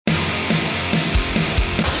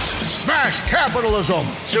Capitalism.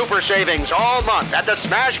 Super savings all month at the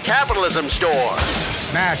Smash Capitalism store.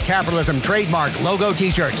 Smash Capitalism trademark logo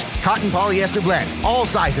t-shirts. Cotton polyester blend. All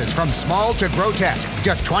sizes from small to grotesque.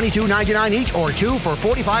 Just $22.99 each or two for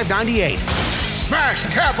 $45.98. Smash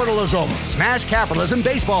Capitalism. Smash Capitalism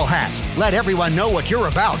baseball hats. Let everyone know what you're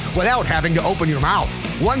about without having to open your mouth.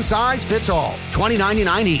 One size fits all.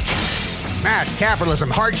 $20.99 each. Smash Capitalism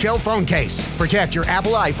hard-shell phone case. Protect your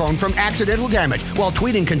Apple iPhone from accidental damage while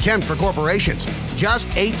tweeting contempt for corporations. Just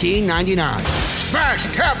 $18.99.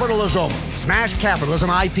 Smash Capitalism. Smash Capitalism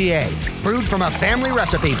IPA. Brewed from a family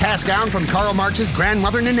recipe passed down from Karl Marx's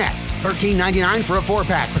grandmother Nanette. $13.99 for a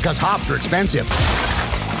 4-pack because hops are expensive.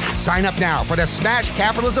 Sign up now for the Smash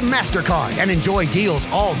Capitalism MasterCard and enjoy deals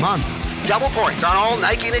all month. Double points on all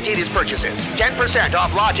Nike and Adidas purchases. 10%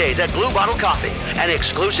 off lattes at Blue Bottle Coffee. An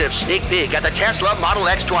exclusive sneak peek at the Tesla Model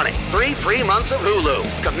X20. 3 free months of Hulu.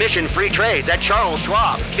 Commission-free trades at Charles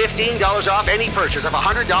Schwab. $15 off any purchase of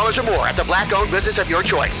 $100 or more at the black-owned business of your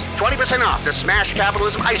choice. 20% off the Smash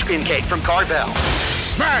Capitalism ice cream cake from Carvel.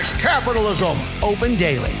 Smash Capitalism. Open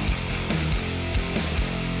daily.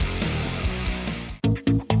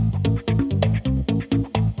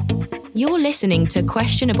 You're listening to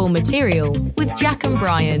Questionable Material with Jack and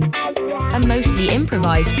Brian, a mostly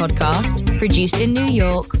improvised podcast produced in New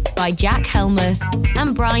York by Jack Helmuth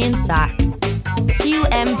and Brian Sack.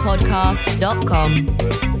 QMpodcast.com.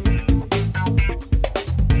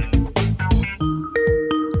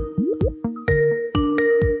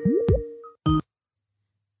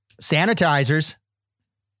 Sanitizers.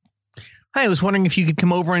 Hi, I was wondering if you could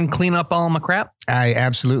come over and clean up all my crap. I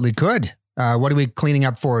absolutely could. What are we cleaning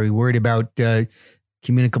up for? Are we worried about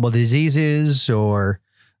communicable diseases, or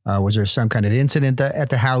was there some kind of incident at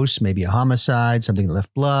the house? Maybe a homicide, something that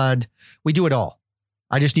left blood. We do it all.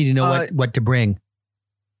 I just need to know what to bring.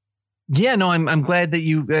 Yeah, no, I'm glad that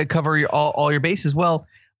you cover all your bases. Well,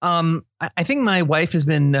 I think my wife has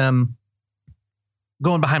been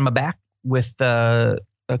going behind my back with a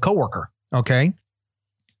coworker. Okay.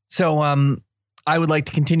 So I would like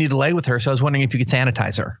to continue to lay with her. So I was wondering if you could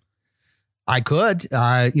sanitize her. I could.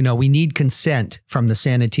 We need consent from the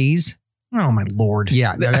Sanities. Oh my Lord!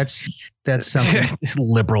 Yeah, no, that's something.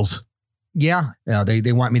 Liberals. Yeah,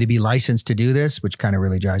 they want me to be licensed to do this, which kind of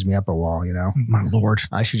really drives me up a wall. My Lord,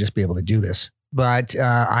 I should just be able to do this, but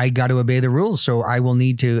I got to obey the rules, so I will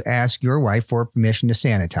need to ask your wife for permission to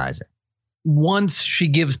sanitize her. Once she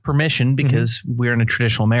gives permission, because we're in a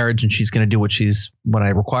traditional marriage and she's going to do what I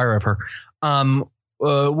require of her.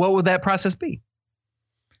 What would that process be?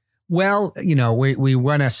 Well, we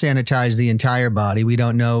want to sanitize the entire body. We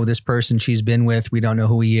don't know this person she's been with. We don't know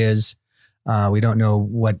who he is. We don't know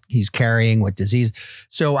what he's carrying, what disease.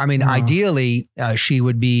 So, ideally, she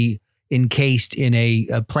would be encased in a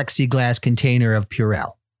plexiglass container of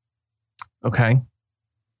Purell. Okay.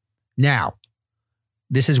 Now,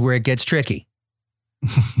 this is where it gets tricky.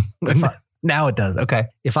 Now it does. Okay.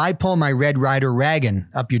 If I pull my Red Ryder wagon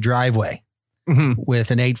up your driveway with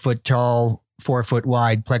an 8-foot tall, 4-foot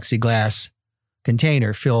wide plexiglass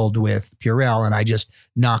container filled with Purell, and I just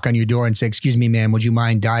knock on your door and say, "Excuse me, ma'am, would you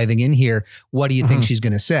mind diving in here?" What do you think she's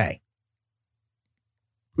going to say?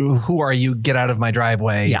 Who are you? Get out of my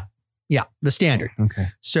driveway. Yeah. The standard. Okay.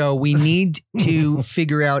 So we need to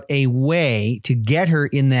figure out a way to get her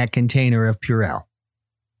in that container of Purell.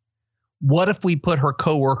 What if we put her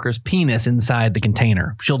coworker's penis inside the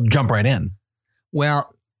container? She'll jump right in.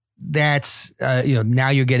 Well, that's, now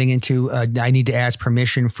you're getting into, I need to ask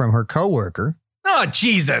permission from her coworker. Oh,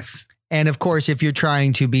 Jesus. And of course, if you're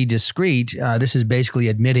trying to be discreet, this is basically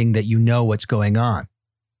admitting that you know what's going on.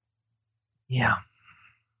 Yeah.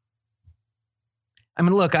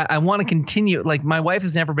 Look, I want to continue. Like, my wife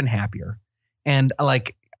has never been happier. And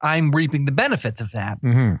I'm reaping the benefits of that.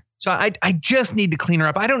 Mm-hmm. So I just need to clean her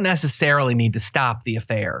up. I don't necessarily need to stop the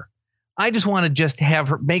affair. I just want to just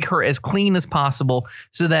make her as clean as possible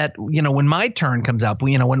so that, when my turn comes up,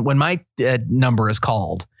 when my number is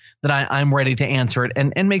called, that I'm ready to answer it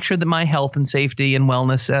and make sure that my health and safety and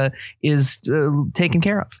wellness is taken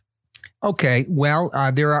care of. Okay. Well,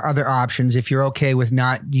 there are other options. If you're okay with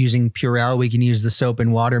not using Purell, we can use the soap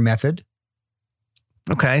and water method.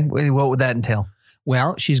 Okay. What would that entail?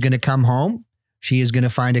 Well, she's going to come home. She is going to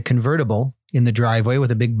find a convertible in the driveway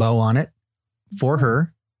with a big bow on it for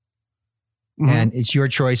her. And it's your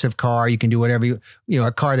choice of car. You can do whatever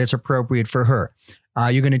a car that's appropriate for her.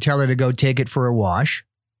 You're going to tell her to go take it for a wash.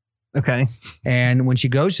 Okay. And when she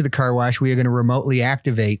goes to the car wash, we are going to remotely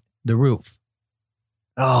activate the roof.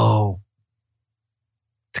 Oh,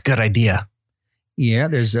 it's a good idea. Yeah.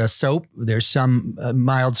 There's soap. There's some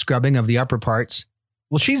mild scrubbing of the upper parts.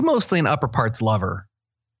 Well, she's mostly an upper parts lover.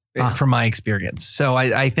 from my experience. So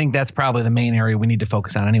I think that's probably the main area we need to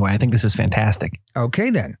focus on anyway. I think this is fantastic. Okay,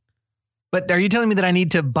 then. But are you telling me that I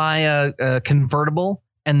need to buy a convertible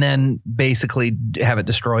and then basically have it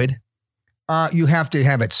destroyed? You have to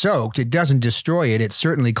have it soaked. It doesn't destroy it. It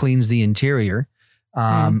certainly cleans the interior.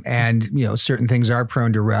 And, certain things are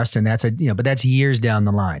prone to rust, and but that's years down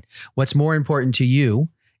the line. What's more important to you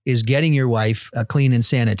is getting your wife clean and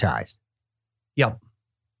sanitized. Yep.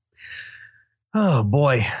 Oh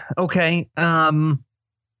boy. Okay. I'm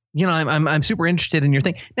super interested in your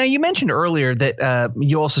thing. Now, you mentioned earlier that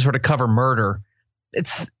you also sort of cover murder.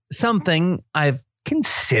 It's something I've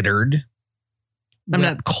considered. I'm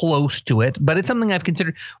not close to it, but it's something I've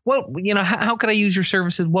considered. How could I use your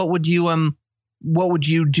services? What would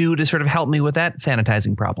you do to sort of help me with that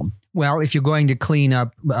sanitizing problem? Well, if you're going to clean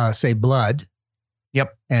up, say, blood.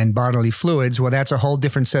 Yep. And bodily fluids, well, that's a whole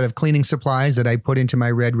different set of cleaning supplies that I put into my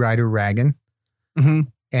Red Ryder wagon. Mm-hmm.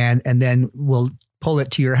 And then we'll pull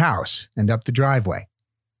it to your house and up the driveway.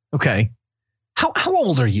 Okay. How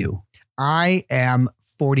old are you? I am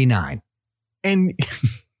 49. And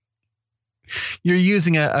you're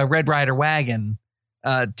using a Red Ryder wagon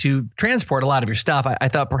to transport a lot of your stuff. I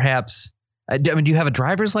thought perhaps, do you have a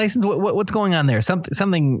driver's license? What's going on there?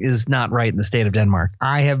 Something is not right in the state of Denmark.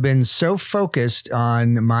 I have been so focused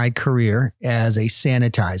on my career as a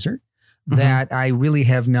sanitizer that I really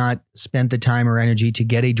have not spent the time or energy to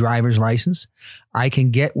get a driver's license. I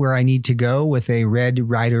can get where I need to go with a Red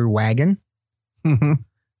Ryder wagon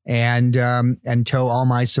and tow all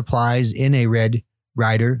my supplies in a Red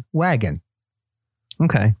Ryder wagon.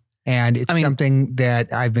 Okay. And it's something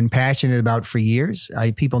that I've been passionate about for years.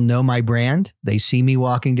 People know my brand. They see me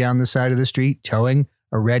walking down the side of the street, towing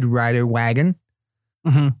a Red Ryder wagon.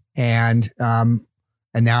 Mm-hmm. And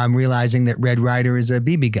now I'm realizing that Red Ryder is a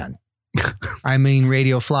BB gun. I mean,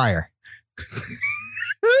 radio flyer.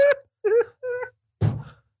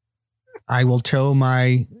 I will tow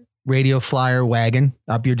my radio flyer wagon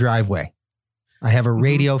up your driveway. I have a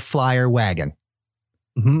radio flyer wagon.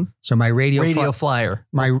 Mm-hmm. So my radio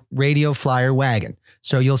flyer wagon.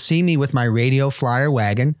 So you'll see me with my radio flyer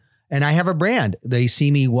wagon, and I have a brand. They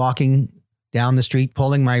see me walking down the street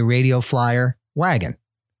pulling my radio flyer wagon.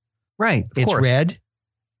 Right. It's red.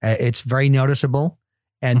 It's very noticeable.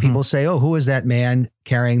 And people say, "Oh, who is that man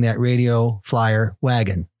carrying that radio flyer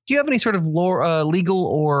wagon?" Do you have any sort of legal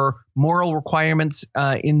or moral requirements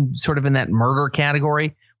in that murder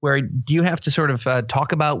category? Where do you have to sort of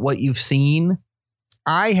talk about what you've seen?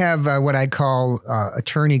 I have what I call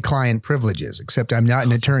attorney-client privileges, except I'm not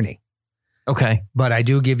an attorney. Okay. But I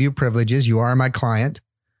do give you privileges. You are my client.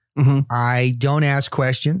 Mm-hmm. I don't ask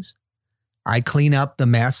questions. I clean up the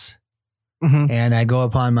mess and I go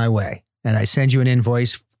upon my way. And I send you an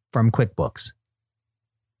invoice from QuickBooks.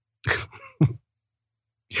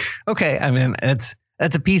 Okay. I mean, that's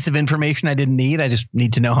a piece of information I didn't need. I just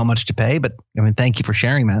need to know how much to pay. But I mean, thank you for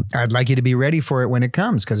sharing that. I'd like you to be ready for it when it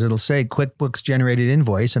comes, because it'll say QuickBooks generated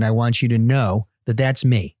invoice. And I want you to know that that's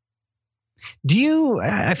me.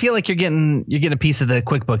 I feel like you're getting a piece of the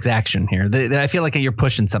QuickBooks action here. I feel like you're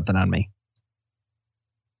pushing something on me.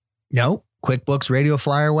 No, QuickBooks radio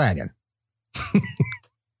flyer wagon.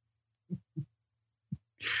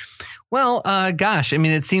 Well, gosh, I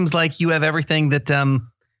mean, it seems like you have everything that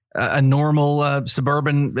a normal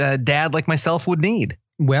suburban dad like myself would need.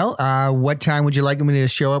 Well, what time would you like me to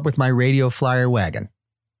show up with my radio flyer wagon?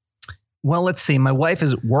 Well, let's see. My wife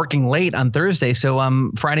is working late on Thursday,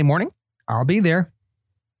 so Friday morning? I'll be there.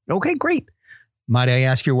 Okay, great. Might I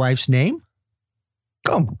ask your wife's name?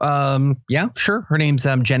 Oh, yeah, sure. Her name's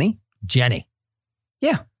Jenny. Jenny.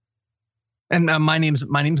 Yeah. And my name's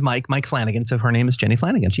Mike Flanagan. So her name is Jenny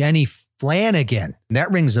Flanagan. Jenny Flanagan.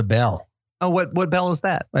 That rings a bell. Oh, what bell is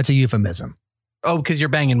that? That's a euphemism. Oh, because you're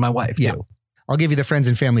banging my wife yeah. too. I'll give you the friends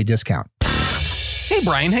and family discount. Hey,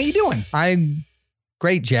 Brian, how you doing? I'm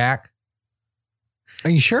great, Jack. Are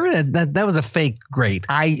you sure that was a fake great?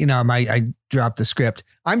 I dropped the script.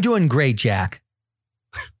 I'm doing great, Jack.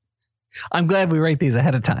 I'm glad we write these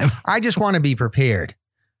ahead of time. I just want to be prepared.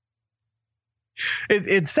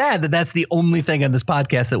 It's sad that that's the only thing on this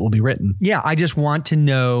podcast that will be written. Yeah, I just want to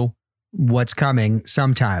know what's coming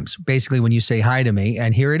sometimes. Basically, when you say hi to me,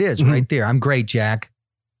 and here it is right there. I'm great, Jack.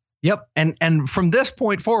 Yep. And from this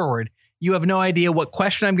point forward, you have no idea what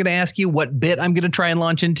question I'm going to ask you, what bit I'm going to try and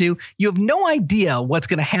launch into. You have no idea what's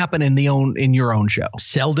going to happen in your own show.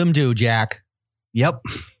 Seldom do, Jack. Yep.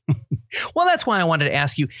 Well, that's why I wanted to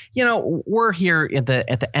ask you. We're here at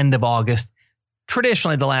the end of August.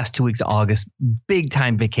 Traditionally, the last 2 weeks of August, big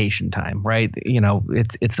time vacation time, right?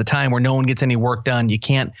 It's the time where no one gets any work done. You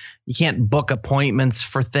can't book appointments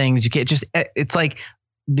for things. You can't it's like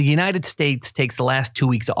the United States takes the last 2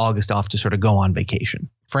 weeks of August off to sort of go on vacation.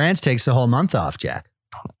 France takes the whole month off, Jack.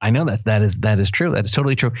 I know that is true. That is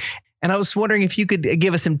totally true. And I was wondering if you could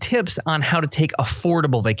give us some tips on how to take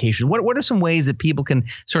affordable vacations. What are some ways that people can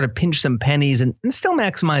sort of pinch some pennies and still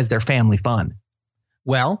maximize their family fun?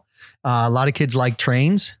 Well, a lot of kids like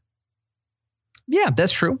trains. Yeah,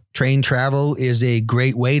 that's true. Train travel is a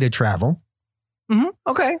great way to travel. Mm-hmm.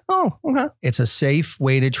 Okay. Oh, okay. It's a safe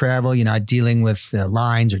way to travel. You're not dealing with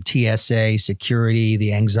lines or TSA, security,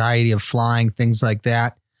 the anxiety of flying, things like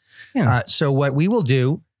that. Yeah. So what we will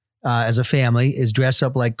do as a family is dress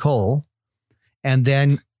up like Cole and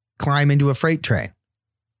then climb into a freight train.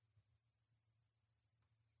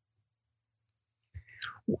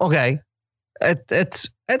 Okay. That's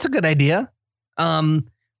a good idea.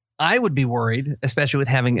 I would be worried, especially with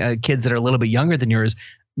having kids that are a little bit younger than yours,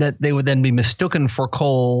 that they would then be mistaken for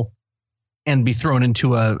coal and be thrown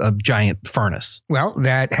into a giant furnace. Well,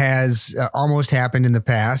 that has almost happened in the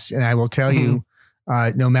past. And I will tell you,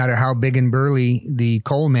 no matter how big and burly the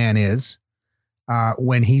coal man is,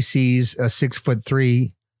 when he sees a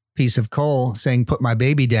 6'3" piece of coal saying, "Put my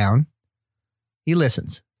baby down," he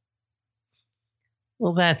listens.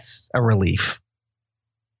 Well, that's a relief.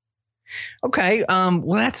 Okay. Well,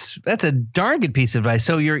 that's a darn good piece of advice.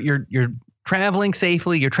 So you're traveling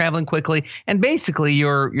safely, you're traveling quickly, and basically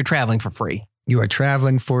you're traveling for free. You are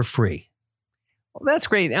traveling for free. Well, that's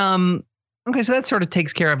great. Okay, so that sort of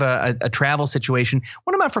takes care of a travel situation.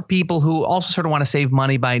 What about for people who also sort of want to save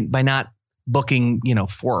money by not booking,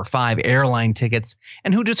 4 or 5 airline tickets,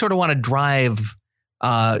 and who just sort of want to drive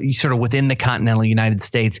sort of within the continental United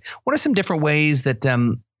States? What are some different ways that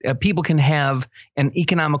people can have an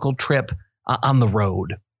economical trip on the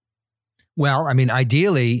road? Well, I mean,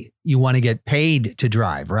 ideally, you want to get paid to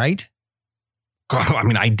drive, right? I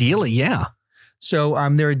mean, ideally, yeah. So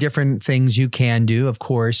there are different things you can do. Of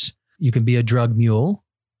course, you can be a drug mule.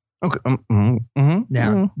 Okay.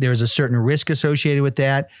 Now, there's a certain risk associated with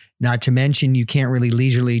that. Not to mention, you can't really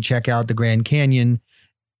leisurely check out the Grand Canyon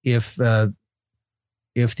if the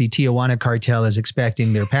Tijuana cartel is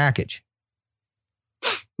expecting their package.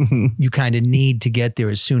 You kind of need to get there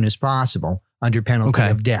as soon as possible under penalty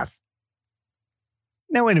of death.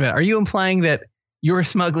 Now, wait a minute. Are you implying that you're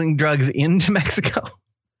smuggling drugs into Mexico?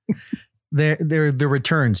 They're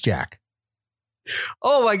returns, Jack.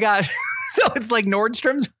 Oh, my gosh. So it's like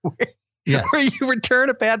Nordstrom's Yes. where you return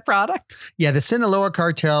a bad product? Yeah, the Sinaloa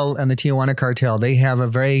cartel and the Tijuana cartel, they have a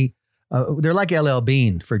very, they're like LL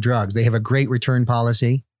Bean for drugs. They have a great return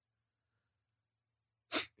policy.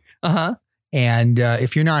 Uh-huh. And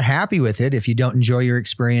if you're not happy with it, if you don't enjoy your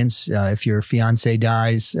experience, if your fiance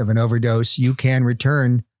dies of an overdose, you can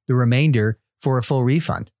return the remainder for a full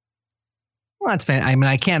refund. Well, that's fine. I mean,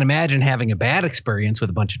 I can't imagine having a bad experience with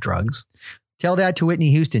a bunch of drugs. Tell that to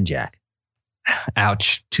Whitney Houston, Jack.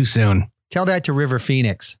 Ouch. Too soon. Tell that to River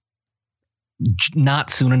Phoenix.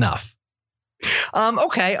 Not soon enough.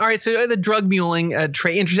 Okay. All right. So the drug muling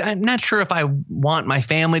trade. I'm not sure if I want my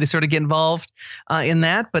family to sort of get involved in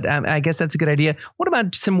that, but I guess that's a good idea. What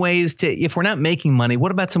about some ways to, if we're not making money,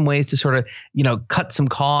 what about some ways to sort of, cut some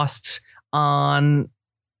costs on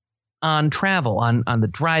travel, on the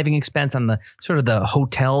driving expense, on the sort of the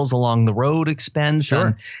hotels along the road expense,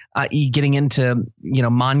 Sure. on getting into,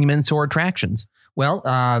 monuments or attractions? Well,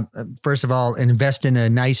 first of all, invest in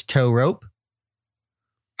a nice tow rope.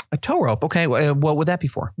 A tow rope. Okay. What would that be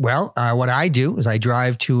for? Well, what I do is I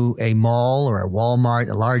drive to a mall or a Walmart,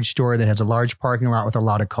 a large store that has a large parking lot with a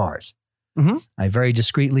lot of cars. Mm-hmm. I very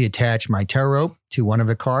discreetly attach my tow rope to one of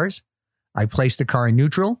the cars. I place the car in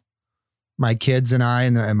neutral. My kids and I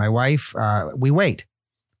and my wife, we wait.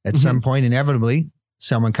 At some point, inevitably,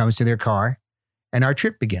 someone comes to their car and our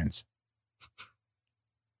trip begins.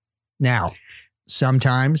 Now,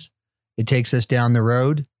 sometimes it takes us down the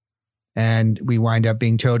road and we wind up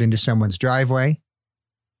being towed into someone's driveway,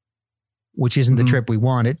 which isn't the trip we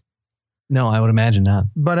wanted. No, I would imagine not.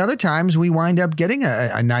 But other times we wind up getting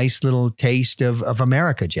a nice little taste of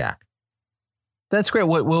America, Jack. That's great.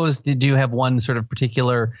 What was, did you have one sort of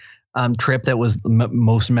particular trip that was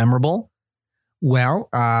most memorable? Well,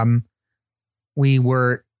 we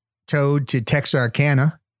were towed to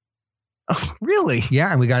Texarkana. Oh, really?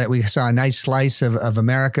 Yeah. And we saw a nice slice of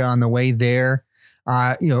America on the way there.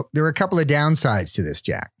 There were a couple of downsides to this,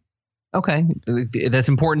 Jack. Okay. That's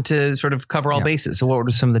important to sort of cover all bases. So what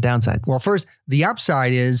were some of the downsides? Well, first, the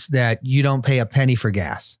upside is that you don't pay a penny for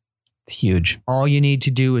gas. It's huge. All you need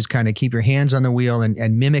to do is kind of keep your hands on the wheel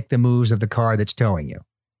and mimic the moves of the car that's towing you.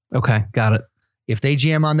 Okay. Got it. If they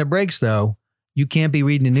jam on the brakes, though, you can't be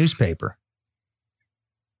reading a newspaper.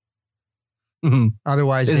 Mm-hmm.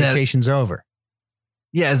 Otherwise, vacation's over.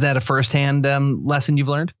 Yeah. Is that a firsthand lesson you've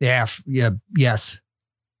learned? Yeah. Yes.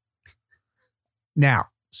 Now,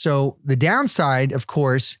 so the downside, of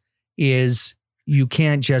course, is you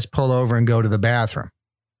can't just pull over and go to the bathroom.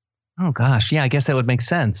 Oh, gosh. Yeah, I guess that would make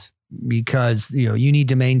sense. Because, you need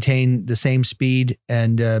to maintain the same speed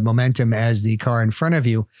and momentum as the car in front of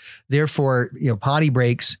you. Therefore, potty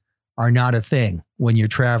breaks are not a thing when you're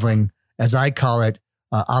traveling, as I call it,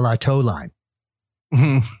 a la tow line.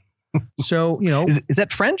 So, Is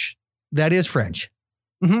that French? That is French.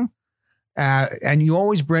 Mm-hmm. And you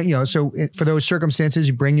always bring, so for those circumstances,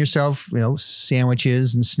 you bring yourself,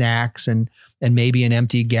 sandwiches and snacks and maybe an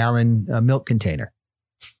empty gallon milk container.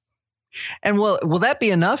 And will that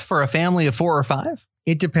be enough for a family of 4 or 5?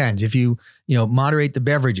 It depends. If you moderate the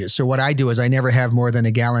beverages. So what I do is I never have more than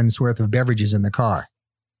a gallon's worth of beverages in the car.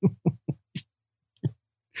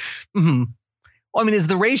 Mm-hmm. Well, I mean, is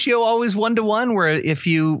the ratio always 1-to-1 where if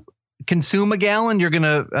you consume a gallon, you're going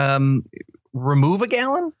to remove a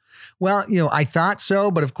gallon? Well, I thought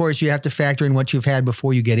so, but of course you have to factor in what you've had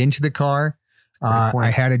before you get into the car.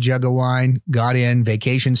 I had a jug of wine, got in,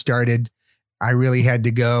 vacation started. I really had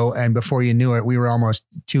to go. And before you knew it, we were almost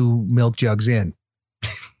 2 milk jugs in.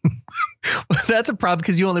 Well, that's a problem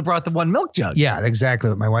because you only brought the 1 milk jug. Yeah, exactly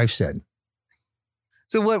what my wife said.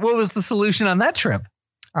 So what was the solution on that trip?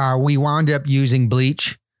 We wound up using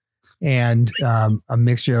bleach and a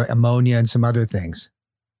mixture of ammonia and some other things.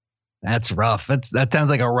 That's rough. That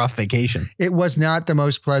sounds like a rough vacation. It was not the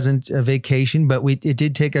most pleasant vacation, but it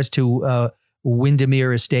did take us to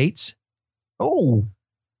Windermere Estates. Oh.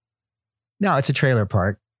 No, it's a trailer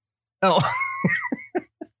park. Oh.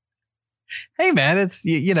 Hey, man, it's,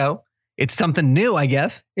 it's something new, I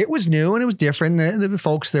guess. It was new and it was different. The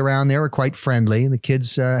folks around there were quite friendly. The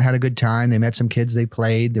kids had a good time. They met some kids. They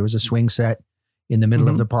played. There was a swing set in the middle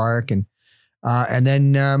of the park. And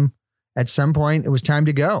then at some point, it was time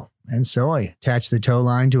to go. And so I attached the tow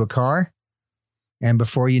line to a car. And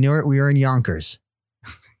before you knew it, we were in Yonkers.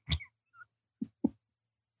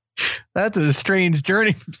 That's a strange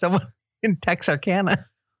journey from someone in Texarkana.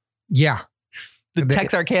 Yeah. The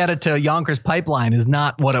Texarkana to Yonkers pipeline is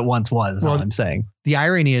not what it once was, all I'm saying. The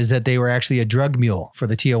irony is that they were actually a drug mule for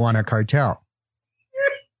the Tijuana cartel.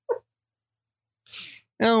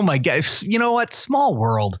 Oh, my gosh. You know what? Small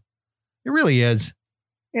world. It really is.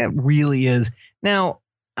 It really is. Now,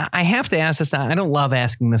 I have to ask this. I don't love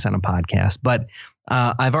asking this on a podcast, but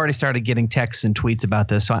I've already started getting texts and tweets about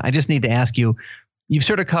this. So I just need to ask you, you've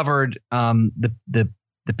sort of covered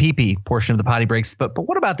the pee-pee portion of the potty breaks, but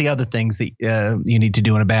what about the other things that you need to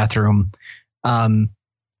do in a bathroom?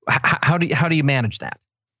 How do you manage that?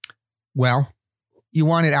 Well, you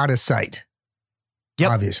want it out of sight,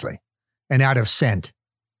 obviously, and out of scent.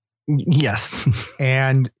 Yes.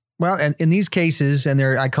 And in these cases, and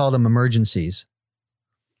I call them emergencies.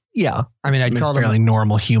 Yeah. I mean, I'd call them a fairly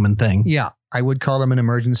normal human thing. Yeah, I would call them an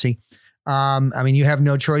emergency. You have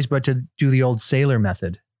no choice but to do the old sailor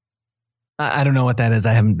method. I don't know what that is.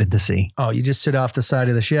 I haven't been to sea. Oh, you just sit off the side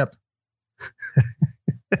of the ship.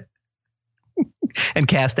 And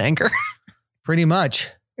cast anchor? Pretty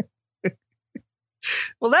much.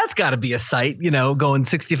 Well, that's got to be a sight, going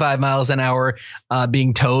 65 miles an hour,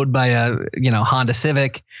 being towed by a, Honda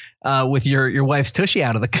Civic with your wife's tushy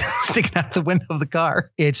sticking out the window of the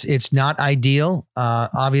car. It's not ideal.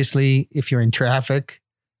 Obviously, if you're in traffic,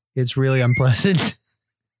 it's really unpleasant.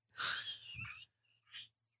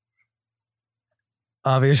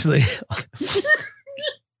 Obviously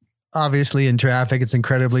in traffic, it's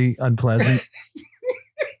incredibly unpleasant.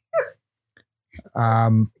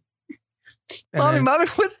 Mommy,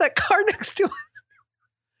 what's that car next to us?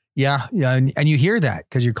 Yeah. And you hear that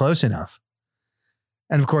because you're close enough.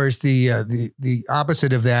 And of course, the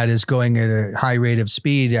opposite of that is going at a high rate of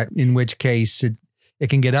speed, in which case it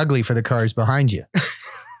can get ugly for the cars behind you.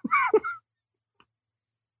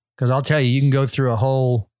 Because I'll tell you, you can go through a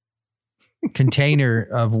whole container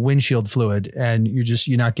of windshield fluid and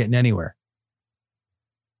you're not getting anywhere.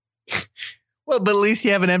 Well, but at least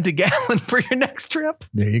you have an empty gallon for your next trip.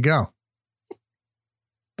 There you go.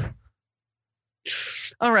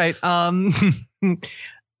 All right.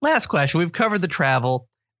 Last question. We've covered the travel.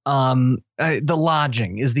 The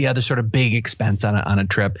lodging is the other sort of big expense on a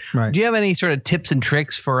trip. Right. Do you have any sort of tips and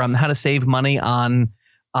tricks for how to save money on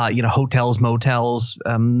hotels, motels,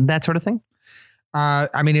 that sort of thing?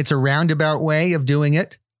 It's a roundabout way of doing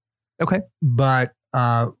it. Okay. But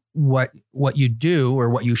what you do, or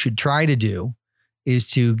what you should try to do,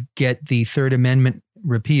 is to get the Third Amendment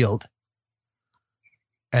repealed.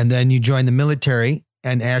 And then you join the military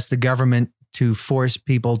and ask the government to force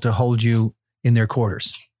people to hold you in their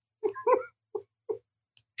quarters.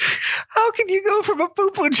 How can you go from a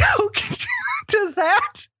poo-poo joke to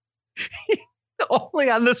that? Only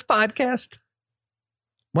on this podcast.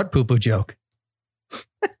 What poo-poo joke?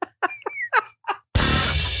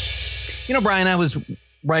 Brian, I was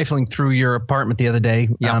rifling through your apartment the other day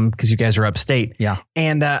because you guys are upstate. Yeah.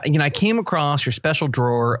 And, I came across your special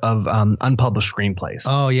drawer of unpublished screenplays.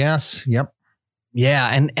 Oh, yes. Yep. Yeah.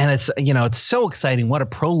 And it's, it's so exciting. What a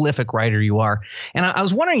prolific writer you are. And I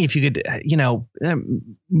was wondering if you could,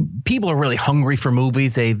 people are really hungry for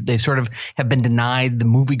movies. They sort of have been denied the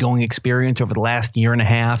movie going experience over the last year and a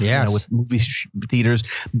half. Yes. With movie theaters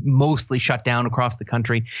mostly shut down across the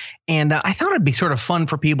country. And I thought it'd be sort of fun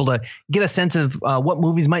for people to get a sense of what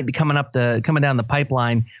movies might be coming down the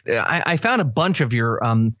pipeline. I found a bunch of your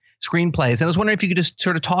screenplays, and I was wondering if you could just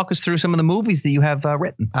sort of talk us through some of the movies that you have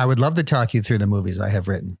written. I would love to talk you through the movies I have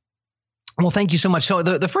written. Well, thank you so much. So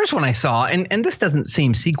the first one I saw, and this doesn't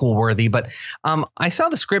seem sequel worthy, but I saw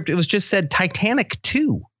the script. It was just said Titanic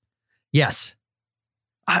II. Yes.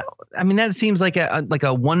 I mean, that seems like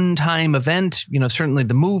a one-time event. Certainly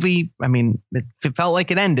the movie. I mean, it felt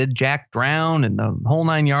like it ended. Jack drowned and the whole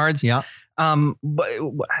 9 yards. Yeah.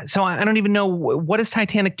 So I don't even know what is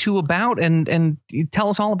Titanic II about, and tell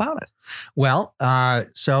us all about it. Well,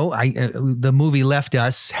 the movie left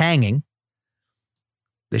us hanging.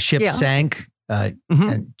 The ship sank,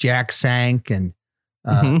 and Jack sank, and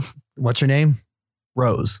what's her name?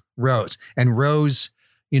 Rose. And Rose,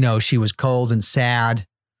 she was cold and sad,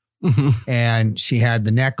 and she had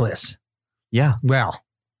the necklace. Yeah. Well,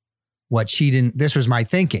 what she didn't. This was my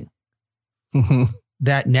thinking.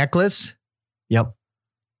 That necklace. Yep.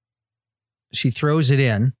 She throws it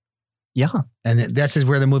in. Yeah. And this is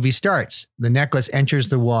where the movie starts. The necklace enters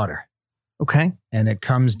the water. Okay. And it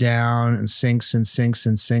comes down and sinks and sinks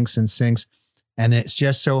and sinks and sinks. And it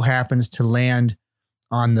just so happens to land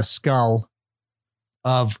on the skull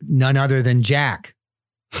of none other than Jack.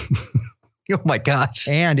 Oh my gosh.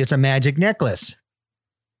 And it's a magic necklace.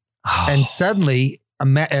 Oh. And suddenly,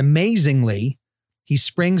 amazingly, he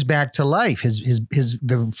springs back to life.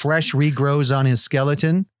 The flesh regrows on his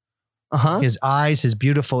skeleton. His eyes, his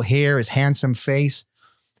beautiful hair, his handsome face.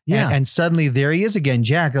 Yeah. And suddenly there he is again,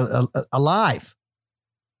 Jack, alive.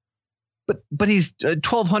 But he's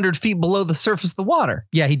 1,200 feet below the surface of the water.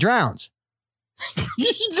 Yeah, he drowns.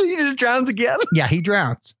 He just drowns again? Yeah, he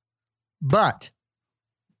drowns. But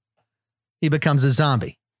he becomes a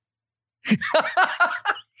zombie.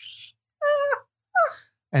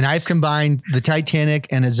 And I've combined the Titanic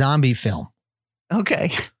and a zombie film.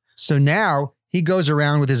 Okay. So now he goes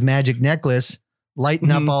around with his magic necklace,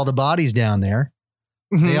 lighting up all the bodies down there.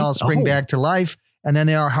 They all spring back to life, and then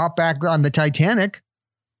they all hop back on the Titanic.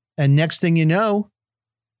 And next thing you know,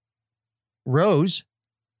 Rose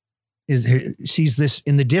sees this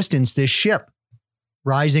in the distance, this ship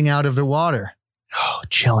rising out of the water. Oh,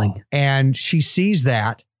 chilling. And she sees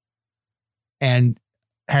that and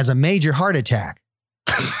has a major heart attack.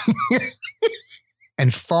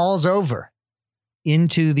 And falls over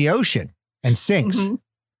into the ocean and sinks.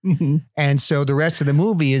 And so the rest of the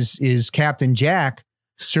movie is Captain Jack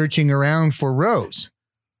searching around for Rose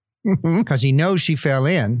because he knows she fell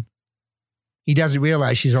in. He doesn't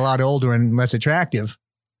realize she's a lot older and less attractive.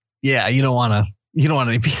 Yeah, you don't want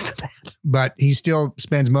any piece of that. But he still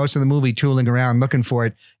spends most of the movie tooling around looking for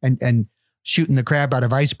it and shooting the crap out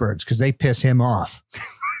of icebergs because they piss him off.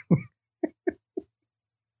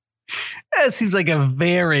 It seems like a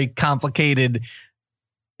very complicated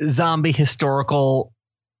zombie historical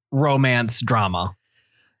romance drama.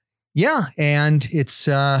 Yeah, and it's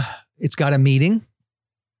got a meeting.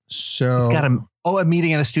 So a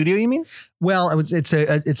meeting in a studio, you mean? Well, it's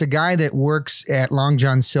a guy that works at Long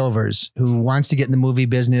John Silver's who wants to get in the movie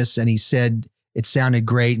business, and he said it sounded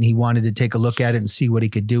great and he wanted to take a look at it and see what he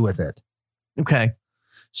could do with it. Okay.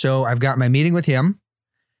 So I've got my meeting with him.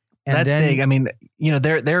 And that's big. I mean,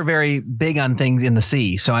 they're very big on things in the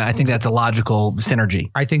sea. So I think that's a logical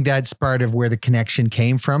synergy. I think that's part of where the connection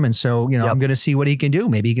came from. And so, I'm going to see what he can do.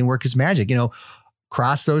 Maybe he can work his magic,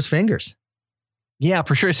 cross those fingers. Yeah,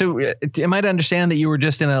 for sure. So am I to understand that you were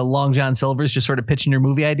just in a Long John Silver's just sort of pitching your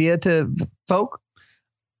movie idea to folk?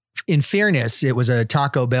 In fairness, it was a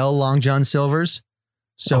Taco Bell Long John Silver's.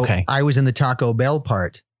 So I was in the Taco Bell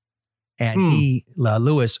part and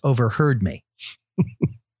Lewis overheard me.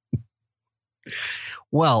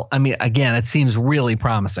 Well, I mean, again, it seems really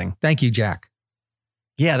promising. Thank you, Jack.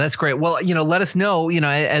 Yeah, that's great. Well, let us know,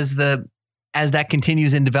 as that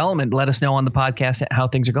continues in development, let us know on the podcast how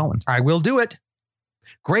things are going. I will do it.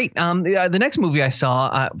 Great. The next movie I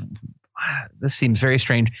saw, this seems very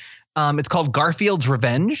strange. It's called Garfield's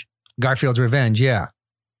Revenge. Garfield's Revenge. Yeah.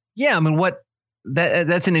 Yeah. I mean, what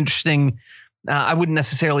that's an interesting. I wouldn't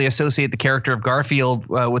necessarily associate the character of Garfield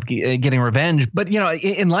with getting revenge, but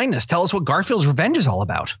enlighten us. Tell us what Garfield's revenge is all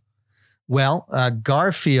about. Well,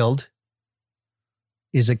 Garfield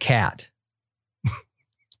is a cat.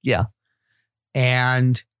 Yeah.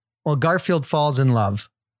 And Garfield falls in love.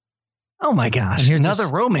 Oh my gosh. And here's another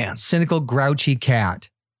romance. Cynical, grouchy cat.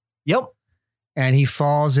 Yep. And he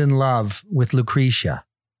falls in love with Lucretia,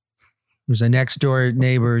 who's a next door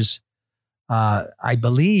neighbor's, I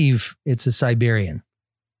believe it's a Siberian.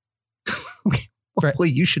 Well,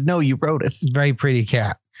 you should know, you wrote it. Very pretty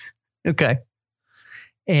cat. Okay.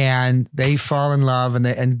 And they fall in love,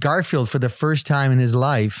 and Garfield, for the first time in his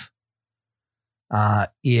life,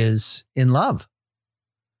 is in love.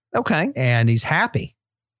 Okay. And he's happy.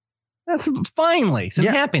 That's finally some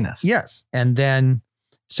happiness. Yes. And then,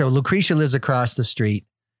 so Lucretia lives across the street,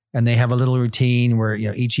 and they have a little routine where,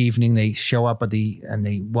 each evening they show up and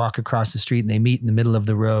they walk across the street and they meet in the middle of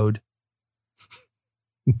the road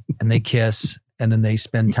and they kiss, and then they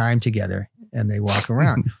spend time together and they walk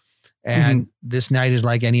around. And this night is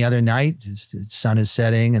like any other night. The sun is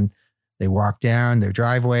setting and they walk down their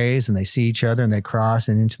driveways and they see each other and they cross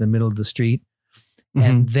and into the middle of the street.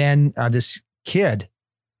 And then this kid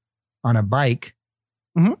on a bike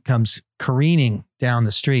comes careening down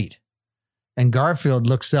the street, and Garfield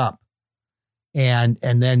looks up and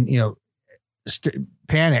then,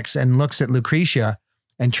 panics and looks at Lucretia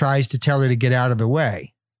and tries to tell her to get out of the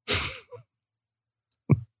way.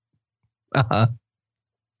 Uh-huh.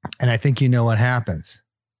 And I think you know what happens.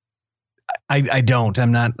 I don't.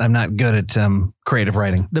 I'm not good at creative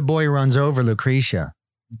writing. The boy runs over Lucretia.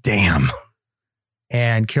 Damn.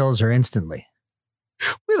 And kills her instantly.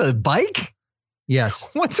 With a bike? Yes.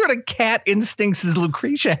 What sort of cat instincts does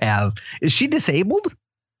Lucretia have? Is she disabled?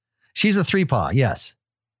 She's a 3-paw, yes.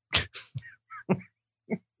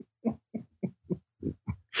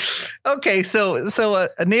 Okay, so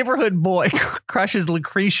a neighborhood boy crushes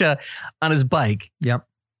Lucretia on his bike. Yep.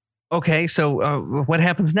 Okay, so what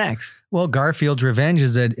happens next? Well, Garfield's revenge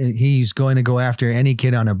is that he's going to go after any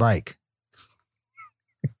kid on a bike.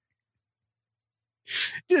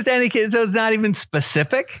 Just any kid, so it's not even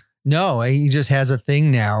specific? No, he just has a thing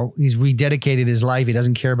now. He's rededicated his life. He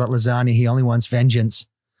doesn't care about lasagna. He only wants vengeance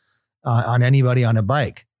on anybody on a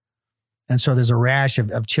bike. And so there's a rash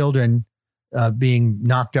of children being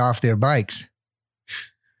knocked off their bikes.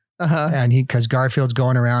 And because Garfield's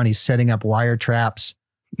going around, he's setting up wire traps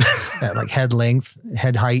at like head length,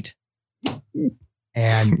 head height.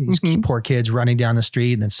 And these poor kids running down the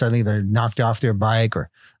street, and then suddenly they're knocked off their bike or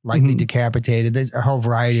lightly decapitated. There's a whole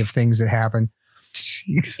variety of things that happen.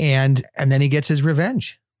 Jeez. And then he gets his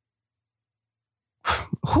revenge.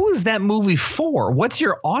 Who is that movie for? What's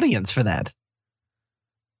your audience for that?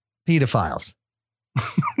 Pedophiles.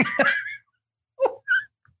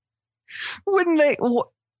 Wouldn't they?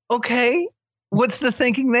 Okay. What's the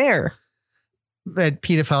thinking there? That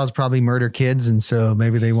pedophiles probably murder kids, and so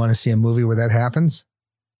maybe they want to see a movie where that happens.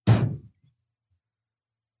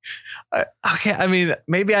 Okay, I mean,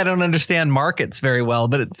 maybe I don't understand markets very well,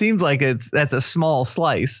 but it seems like that's a small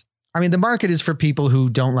slice. I mean, the market is for people who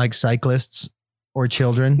don't like cyclists or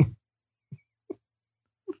children.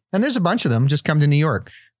 And there's a bunch of them. Just come to New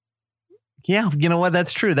York. Yeah, you know what?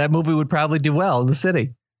 That's true. That movie would probably do well in the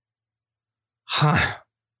city. Huh.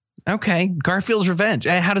 Okay, Garfield's Revenge.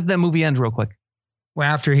 How does that movie end real quick? Well,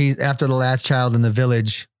 after the last child in the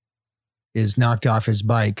village is knocked off his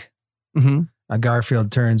bike,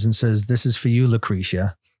 Garfield turns and says, "This is for you,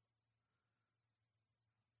 Lucretia."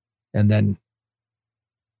 And then,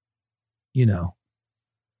 he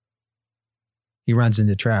runs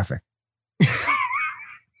into traffic.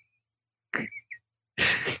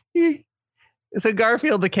 So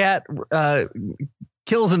Garfield the cat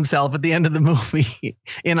kills himself at the end of the movie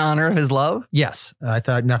in honor of his love? Yes. I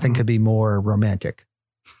thought nothing could be more romantic.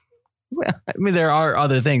 Well, I mean, there are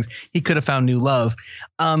other things. He could have found new love.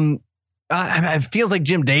 It feels like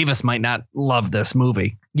Jim Davis might not love this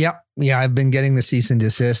movie. Yep. Yeah, I've been getting the cease and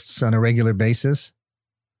desists on a regular basis.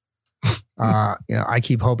 I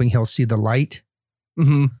keep hoping he'll see the light.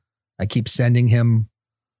 I keep sending him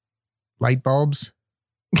light bulbs.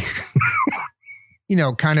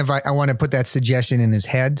 Kind of like I want to put that suggestion in his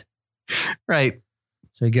head. Right.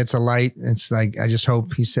 So he gets a light. And it's like, I just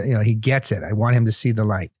hope he gets it. I want him to see the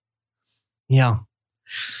light. Yeah.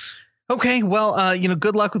 Okay. Well,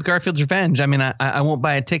 good luck with Garfield's Revenge. I mean, I won't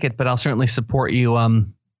buy a ticket, but I'll certainly support you. I'll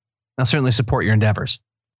certainly support your endeavors.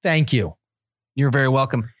 Thank you. You're very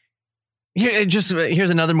welcome. Here's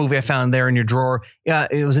another movie I found there in your drawer.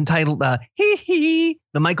 It was entitled Hee Hee,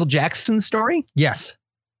 the Michael Jackson story. Yes.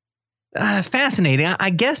 Fascinating. I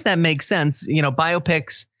guess that makes sense.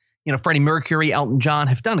 Biopics, Freddie Mercury, Elton John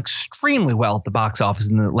have done extremely well at the box office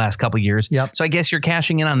in the last couple of years. Yep. So I guess you're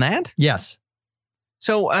cashing in on that? Yes.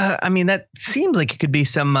 So, that seems like it could be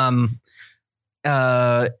some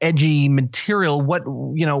edgy material.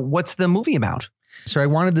 What's the movie about? So I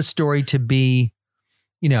wanted the story to be,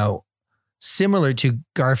 similar to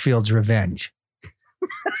Garfield's Revenge.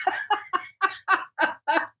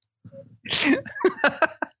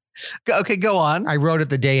 Okay, go on. I wrote it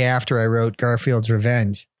the day after I wrote Garfield's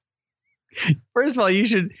Revenge. First of all, you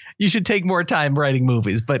should take more time writing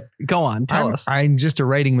movies, but go on, tell us. I'm just a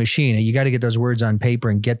writing machine. You got to get those words on paper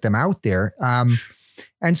and get them out there.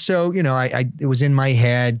 And so, it was in my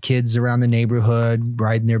head, kids around the neighborhood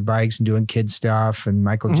riding their bikes and doing kid stuff, and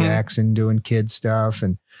Michael Jackson doing kid stuff.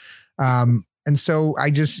 And so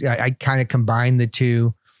I kind of combined the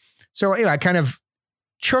two. So I kind of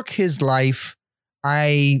took his life.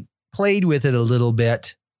 I played with it a little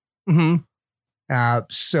bit. Mm-hmm.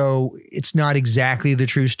 So it's not exactly the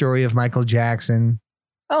true story of Michael Jackson.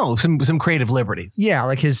 Oh, some creative liberties. Yeah,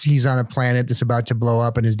 like he's on a planet that's about to blow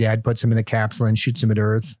up, and his dad puts him in a capsule and shoots him at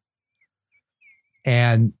Earth.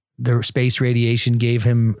 And the space radiation gave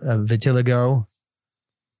him vitiligo,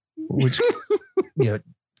 which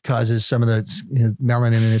causes some of his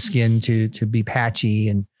melanin in his skin to be patchy,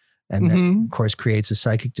 and that of course creates a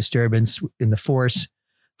psychic disturbance in the Force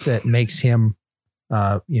that makes him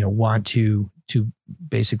want to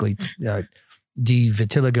basically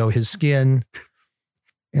de-vitiligo his skin.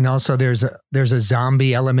 And also there's a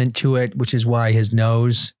zombie element to it, which is why his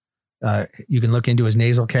nose, you can look into his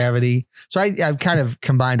nasal cavity. So I've kind of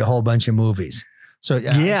combined a whole bunch of movies. So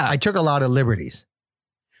I took a lot of liberties.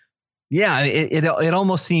 Yeah, it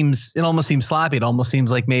almost seems sloppy. It almost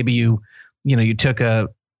seems like maybe you took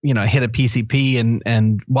hit a PCP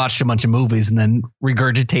and watched a bunch of movies and then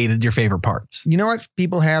regurgitated your favorite parts. You know what?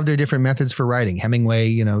 People have their different methods for writing. Hemingway,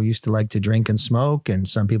 used to like to drink and smoke, and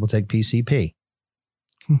some people take PCP.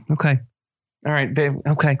 Okay. All right.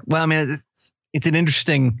 Okay. Well, it's an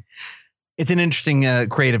interesting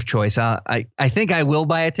creative choice. I think I will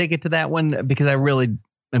buy a ticket to that one because I really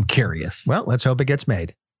am curious. Well, let's hope it gets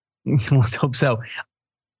made. Let's hope so.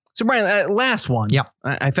 So Brian, last one. Yep.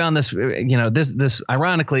 I found this, this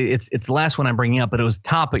ironically, it's the last one I'm bringing up, but it was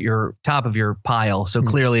top of your pile. So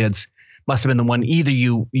clearly must have been the one either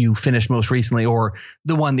you finished most recently or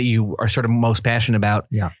the one that you are sort of most passionate about.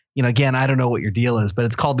 Yeah. Again, I don't know what your deal is, but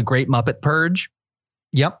it's called The Great Muppet Purge.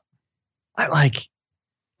 Yep.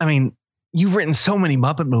 You've written so many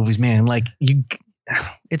Muppet movies, man.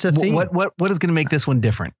 It's a theme. What is going to make this one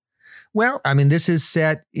different? Well, this is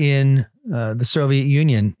set in the Soviet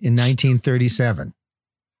Union in 1937,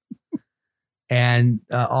 and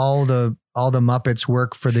all the Muppets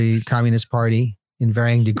work for the Communist Party in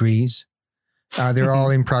varying degrees. They're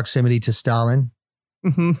all in proximity to Stalin,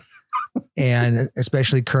 and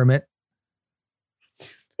especially Kermit.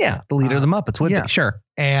 Yeah, the leader of the Muppets would be, sure.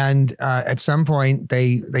 And at some point,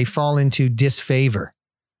 they fall into disfavor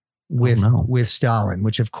with Stalin,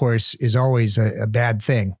 which of course is always a bad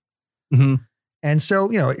thing. Mm-hmm. And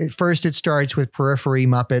so, at first it starts with periphery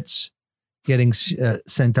Muppets getting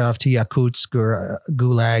sent off to Yakutsk or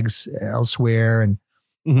gulags elsewhere and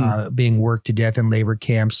being worked to death in labor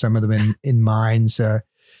camps, some of them in mines,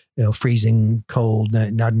 freezing cold,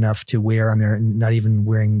 not enough to wear on their, not even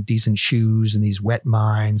wearing decent shoes in these wet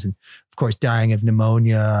mines. And of course, dying of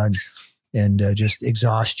pneumonia and just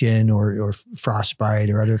exhaustion or frostbite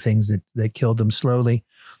or other things that killed them slowly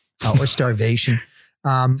or starvation.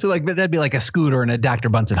 So that'd be like a Scooter and a Dr.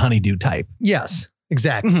 Bunsen honeydew type. Yes,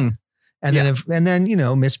 exactly. Mm-hmm. And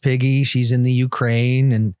then Miss Piggy, she's in the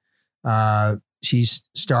Ukraine and she's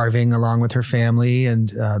starving along with her family, and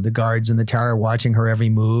the guards in the tower are watching her every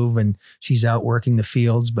move, and she's out working the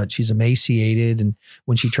fields, but she's emaciated. And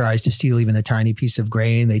when she tries to steal even a tiny piece of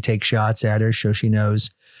grain, they take shots at her. So she knows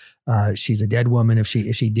she's a dead woman if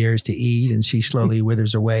she dares to eat, and she slowly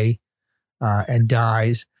withers away and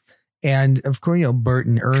dies. And of course, Bert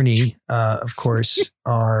and Ernie, of course,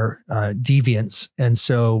 are deviants. And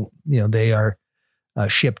so, they are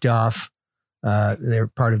shipped off. They're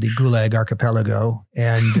part of the Gulag Archipelago.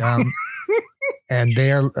 And and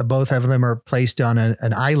both of them are placed on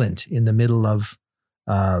an island in the middle of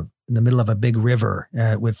a big river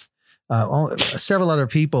with several other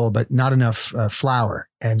people, but not enough flour.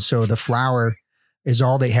 And so the flour is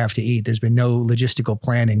all they have to eat. There's been no logistical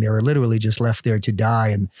planning. They were literally just left there to die,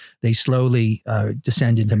 and they slowly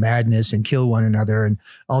descend into madness and kill one another. And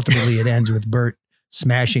ultimately it ends with Bert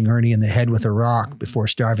smashing Ernie in the head with a rock before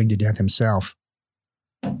starving to death himself.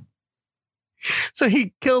 So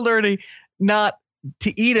he killed Ernie, not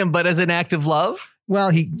to eat him, but as an act of love. Well,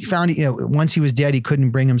 he found, once he was dead, he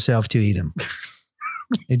couldn't bring himself to eat him.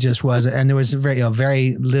 It just wasn't. And there was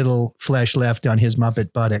very little flesh left on his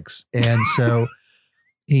Muppet buttocks. And so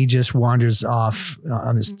he just wanders off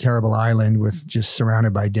on this terrible island with just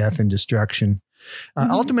surrounded by death and destruction.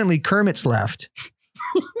 Ultimately, Kermit's left.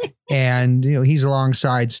 And, he's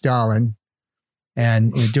alongside Stalin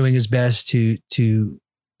and doing his best to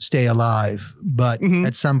stay alive. But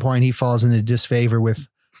at some point, he falls into disfavor with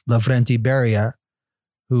Lavrenti Beria,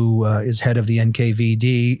 who is head of the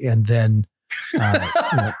NKVD, and then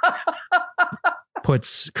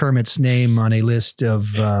puts Kermit's name on a list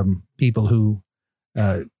of people who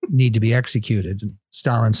need to be executed.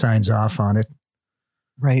 Stalin signs off on it.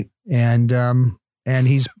 Right. And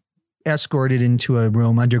he's escorted into a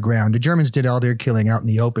room underground. The Germans did all their killing out in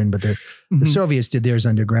the open, but the Soviets did theirs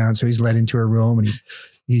underground. So he's led into a room and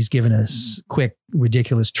he's given a quick,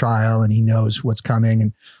 ridiculous trial, and he knows what's coming.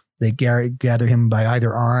 And they gather him by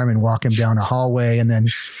either arm and walk him down a hallway, and then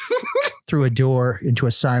through a door into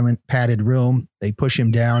a silent, padded room. They push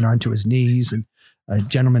him down onto his knees, and a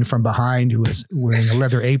gentleman from behind who is wearing a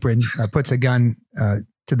leather apron puts a gun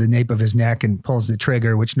to the nape of his neck and pulls the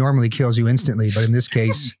trigger, which normally kills you instantly, but in this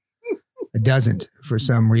case, it doesn't for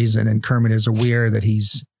some reason. And Kermit is aware that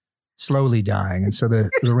he's slowly dying. And so the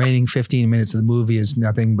remaining 15 minutes of the movie is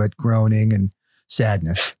nothing but groaning and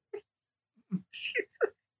sadness.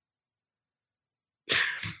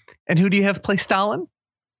 And who do you have play Stalin?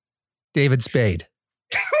 David Spade.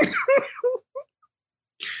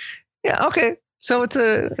 Yeah. Okay. So it's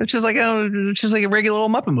just like a regular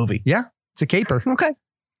old Muppet movie. Yeah. It's a caper. Okay.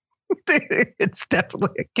 It's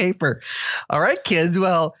definitely a caper. All right, kids.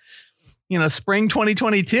 Well, spring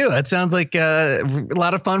 2022. That sounds like a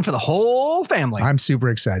lot of fun for the whole family. I'm super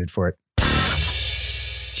excited for it.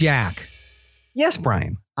 Jack. Yes,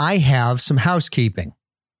 Brian. I have some housekeeping.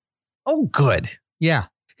 Oh, good. Yeah.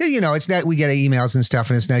 It's that we get emails and stuff,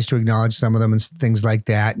 and it's nice to acknowledge some of them and things like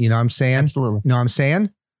that. You know what I'm saying? Absolutely. You know what I'm saying?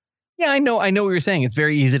 Yeah, I know what you're saying. It's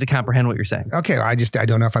very easy to comprehend what you're saying. Okay. I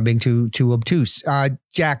don't know if I'm being too obtuse.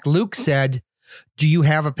 Jack, Luke said, do you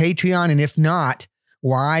have a Patreon? And if not,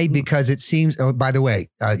 why? Because it seems, by the way,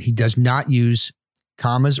 he does not use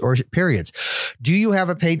commas or periods. Do you have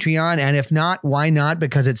a Patreon? And if not, why not?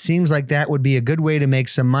 Because it seems like that would be a good way to make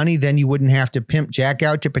some money. Then you wouldn't have to pimp Jack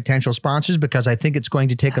out to potential sponsors, because I think it's going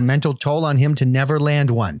to take a mental toll on him to never land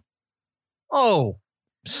one. Oh,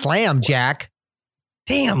 slam, Jack.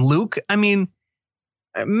 Damn, Luke. I mean,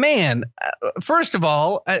 man, first of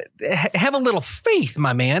all, have a little faith,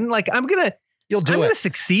 my man. Like, I'm going to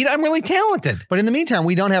succeed. I'm really talented. But in the meantime,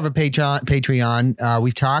 we don't have a Patreon.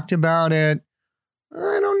 We've talked about it.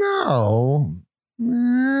 I don't know.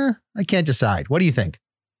 I can't decide. What do you think?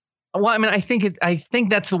 Well, I mean, I think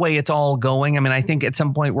that's the way it's all going. I mean, I think at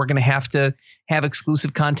some point we're going to have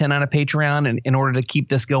exclusive content on a Patreon in order to keep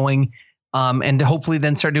this going. And to hopefully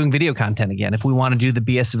then start doing video content again. If we want to do the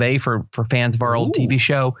BS of A for fans of our old TV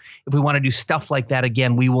show, if we want to do stuff like that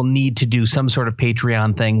again, we will need to do some sort of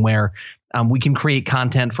Patreon thing where we can create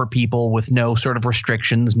content for people with no sort of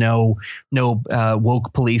restrictions, no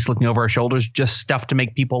woke police looking over our shoulders, just stuff to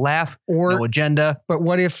make people laugh, no agenda. But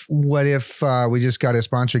what if we just got a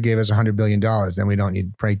sponsor gave us $100 billion, then we don't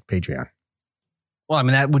need Patreon? Well, I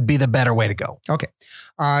mean, that would be the better way to go. Okay.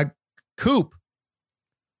 Coop.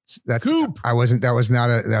 Coop. That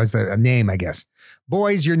was a name, I guess.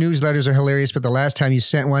 Boys, your newsletters are hilarious, but the last time you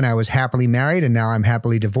sent one, I was happily married and now I'm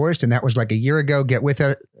happily divorced. And that was like a year ago. Get with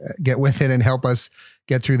it and help us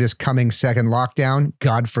get through this coming second lockdown.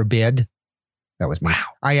 God forbid. That was me. Wow.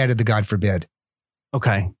 I added the God forbid.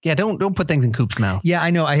 Okay. Yeah. Don't put things in Coop's mouth. Yeah,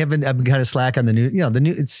 I know. I've been kind of slack on the new,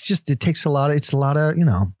 it takes a lot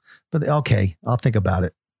of, but okay. I'll think about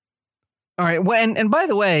it. All right. Well, and by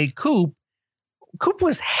the way, Coop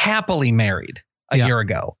was happily married a year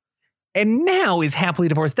ago and now is happily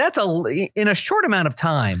divorced. That's in a short amount of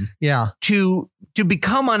time. Yeah. To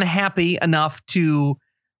become unhappy enough to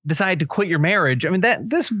decide to quit your marriage. I mean,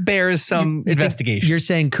 this bears some investigation. You're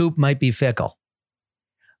saying Coop might be fickle.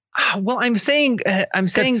 Well, I'm saying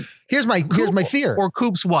here's my fear. Or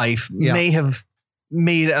Coop's wife may have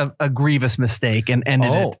made a grievous mistake and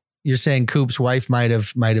ended it. You're saying Coop's wife might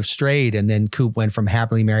have strayed and then Coop went from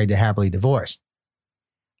happily married to happily divorced.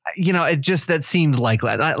 That seems likely.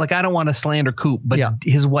 I don't want to slander Coop, but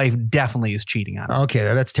his wife definitely is cheating on him. Okay,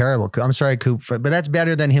 that's terrible. I'm sorry, Coop, but that's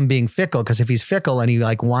better than him being fickle. Because if he's fickle and he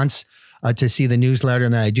wants to see the newsletter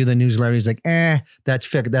and then I do the newsletter, he's like, that's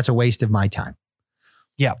fickle. That's a waste of my time.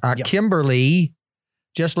 Yeah. Kimberly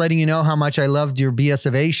Just letting you know how much I loved your BS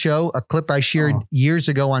of A show. A clip I shared years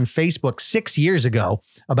ago on Facebook, 6 years ago,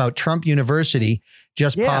 about Trump University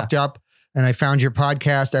just popped up, and I found your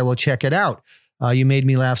podcast. I will check it out. You made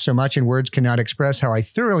me laugh so much, and words cannot express how I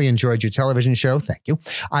thoroughly enjoyed your television show. Thank you.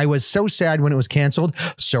 I was so sad when it was canceled.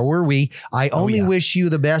 So were we. I only wish you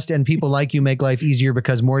the best, and people like you make life easier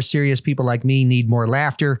because more serious people like me need more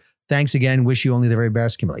laughter. Thanks again. Wish you only the very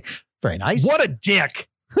best, Kimberly. Very nice. What a dick.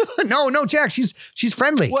 No, Jack. She's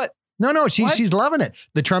friendly. What? No, she's loving it.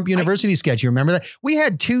 The Trump University sketch. You remember that? We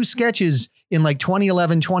had 2 sketches in like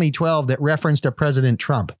 2011, 2012 that referenced a President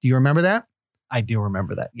Trump. Do you remember that? I do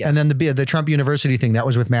remember that. Yes. And then the Trump University thing, that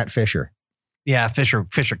was with Matt Fisher. Yeah, Fisher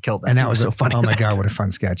killed that. And that was so funny. Oh my God, what a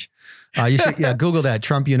fun sketch. You should Google that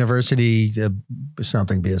Trump University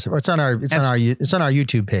something BS. Or it's on our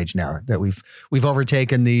YouTube page now that we've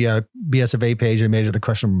overtaken the BS of A page and made it the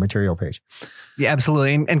questionable material page. Yeah,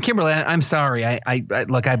 absolutely. And Kimberly, I'm sorry.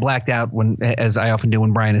 I blacked out as I often do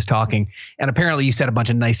when Brian is talking. And apparently you said a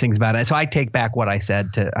bunch of nice things about it. So I take back what I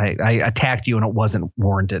said. I attacked you and it wasn't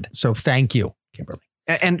warranted. So thank you, Kimberly.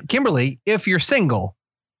 And Kimberly, if you're single,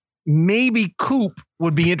 maybe Coop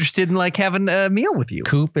would be interested in like having a meal with you.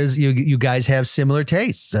 Coop is you guys have similar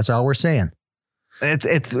tastes. That's all we're saying.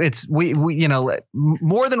 We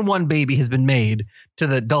more than one baby has been made to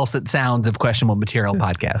the dulcet sounds of Questionable Material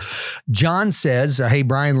podcast. John says, hey,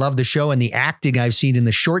 Brian, love the show and the acting I've seen in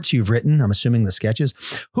the shorts you've written. I'm assuming the sketches.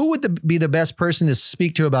 Who would be the best person to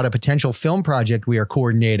speak to about a potential film project we are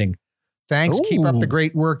coordinating? Thanks. Ooh. Keep up the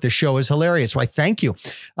great work. The show is hilarious. Why, thank you.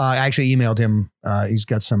 I actually emailed him. He's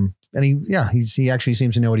got some, and he actually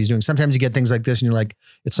seems to know what he's doing. Sometimes you get things like this and you're like,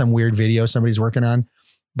 it's some weird video somebody's working on.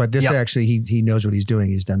 But this actually, he knows what he's doing.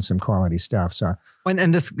 He's done some quality stuff. So,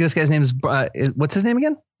 and this guy's name is, what's his name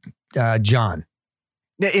again? John.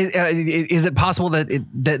 Is it possible that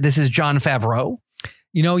this is Jon Favreau?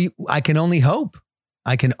 I can only hope.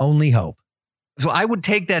 So I would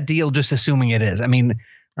take that deal just assuming it is. I mean,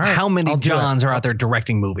 right. How many Johns are out there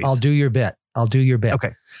directing movies? I'll do your bit.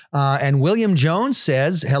 Okay. And William Jones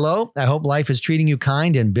says, hello, I hope life is treating you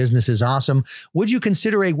kind and business is awesome. Would you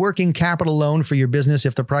consider a working capital loan for your business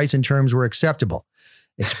if the price and terms were acceptable?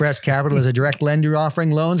 Express Capital is a direct lender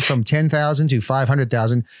offering loans from $10,000 to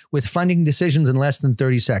 $500,000 with funding decisions in less than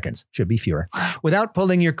 30 seconds. Should be fewer. Without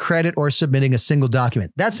pulling your credit or submitting a single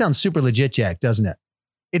document. That sounds super legit, Jack, doesn't it?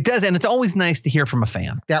 It does. And it's always nice to hear from a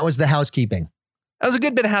fan. That was the housekeeping. That was a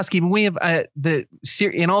good bit of housekeeping. We have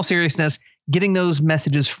in all seriousness, getting those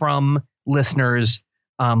messages from listeners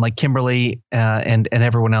like Kimberly and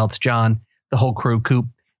everyone else, John, the whole crew, Coop,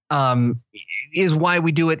 is why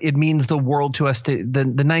we do it. It means the world to us. To the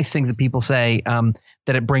nice things that people say,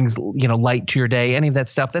 that it brings light to your day. Any of that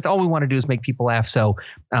stuff. That's all we want to do is make people laugh. So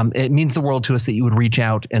it means the world to us that you would reach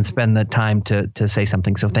out and spend the time to say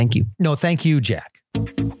something. So thank you. No, thank you, Jack.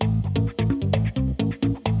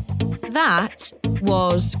 That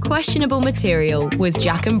was Questionable Material with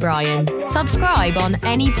Jack and Brian. Subscribe on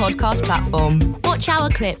any podcast platform. Watch our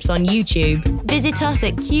clips on YouTube. Visit us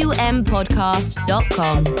at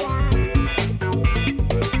qmpodcast.com.